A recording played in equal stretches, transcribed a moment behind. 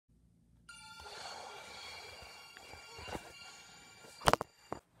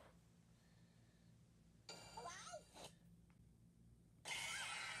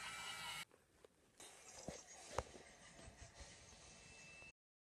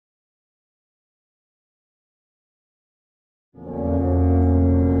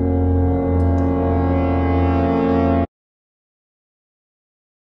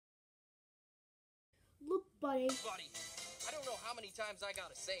buddy. Buddy, I don't know how many times I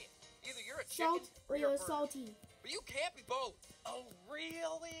gotta say it. Either you're a Salt chicken or you're you're a bird. salty. But you can't be both. Oh,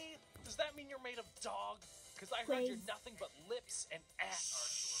 really? Does that mean you're made of dog? Because I heard you're nothing but lips and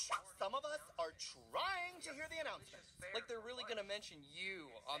ass. Some of us are trying to hear the announcement. Like they're really gonna mention you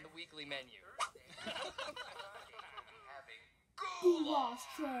on the weekly menu. Ghoulash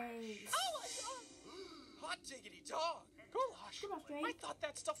trays. Oh my god! Hot diggity dog! Goulash? Goulash tray. I thought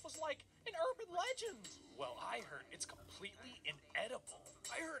that stuff was like an urban legend. Well, I heard it's completely inedible.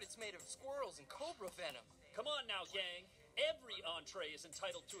 I heard it's made of squirrels and cobra venom. Come on now, gang. Every entree is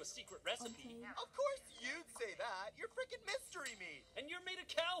entitled to a secret recipe. Okay. Of course you'd say that. You're freaking mystery meat. And you're made of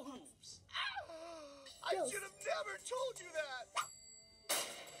cow hooves. I should have never told you that.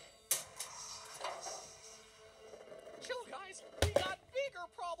 Chill, guys. We got bigger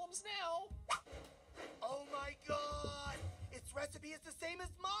problems now. Oh my god. Its recipe is the same as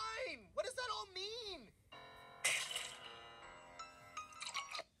mine. What does that all mean?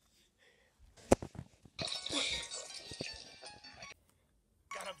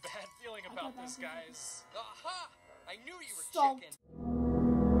 Got a bad feeling about this, guys. Aha! I knew you were Salt.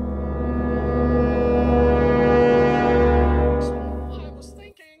 chicken. I was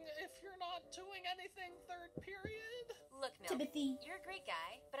thinking, if you're not doing anything third period. Look, Milk, Timothy. you're a great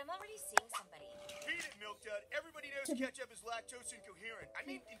guy, but I'm already seeing somebody. Beat it, Milk Dud. Everybody knows ketchup is lactose incoherent. I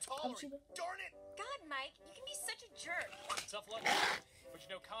mean intolerant. Darn it. God, Mike, you can be such a jerk. Tough luck, but you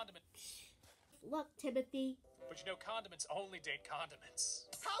know Look, Timothy. But you know condiments only date condiments.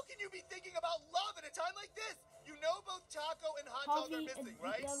 How can you be thinking about love at a time like this? You know both taco and hot dog are Coffee and missing,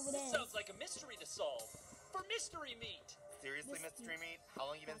 right? This sounds like a mystery to solve. For mystery meat. Seriously, mystery meat? How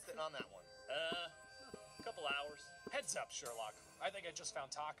long you been sitting on that one? A couple hours. Heads up, Sherlock. I think I just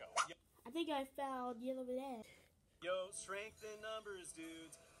found taco. I think I found yellow banana. Yo, strength in numbers,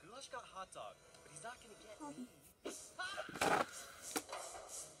 dudes. Ghoulash got hot dog, but he's not gonna get Coffee. me.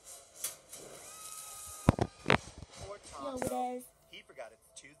 Poor Yellow Tom. bananas. He forgot it's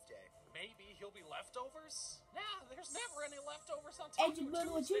Tuesday. Maybe he'll be leftovers? Nah, there's never any leftovers on Edge Taco of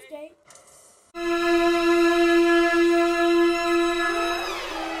Murder on Tuesday. Tuesday.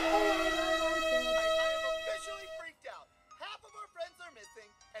 I am officially freaked out. Half of our friends are missing,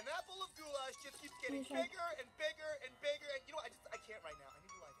 and that bowl of goulash just keeps getting bigger and bigger and bigger. And you know, I can't right now. I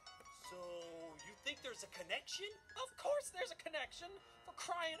need to lie down. So, you think there's a connection? Of course there's a connection! For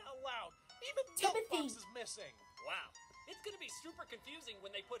crying out loud! Even Timothy. Milkbox is missing! Wow. It's gonna be super confusing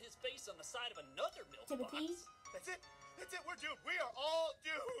when they put his face on the side of another milk Timothy. box. That's it. That's it. We're doomed. We are all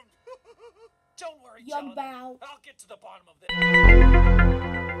doomed. Don't worry, Young John. Bow. I'll get to the bottom of this.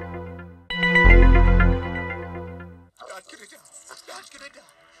 Not gonna die. Not gonna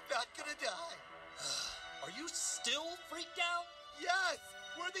die. Not gonna die. Are you still freaked out? Yes,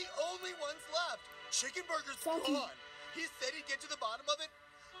 we're the only ones left. Chicken Burger's Salty. gone. He said he'd get to the bottom of it,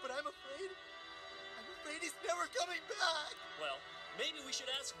 but I'm afraid he's never coming back. Well, maybe we should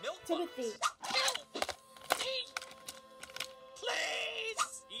ask Milk Timothy. Please!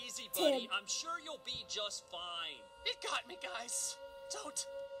 Easy, buddy. I'm sure you'll be just fine. It got me, guys. Don't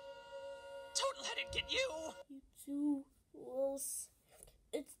let it get you. You too close.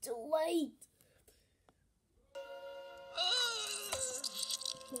 It's too late.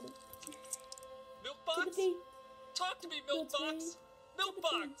 Milkbox? Timothy. Talk to me, Timothy. Milkbox!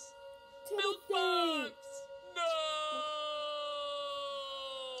 Milkbox! Timothy. Milkbox! No!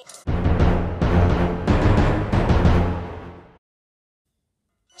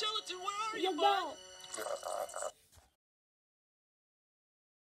 Gelatin, where are you, Young bud?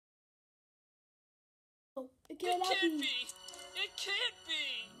 Bow. It It cannot can't be. be! It can't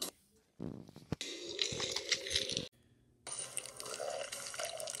be!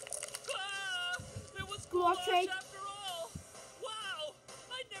 Ah! It was Goulash goulash tray. after all! Wow!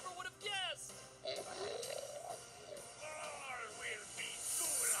 I never would have guessed! All will be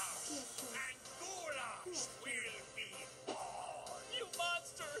goulash, and goulash will be all. You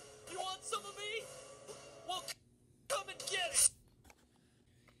monster! You want some of me? Well, come and get it!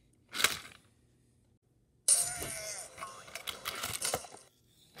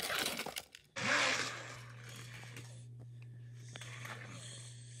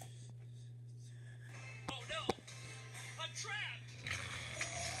 Oh no! I'm trapped!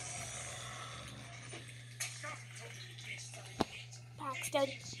 Paxton.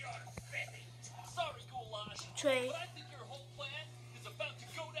 Sorry, Goulash. Tray. But I think your whole plan is about to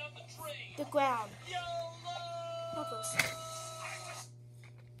go down the drain. The ground.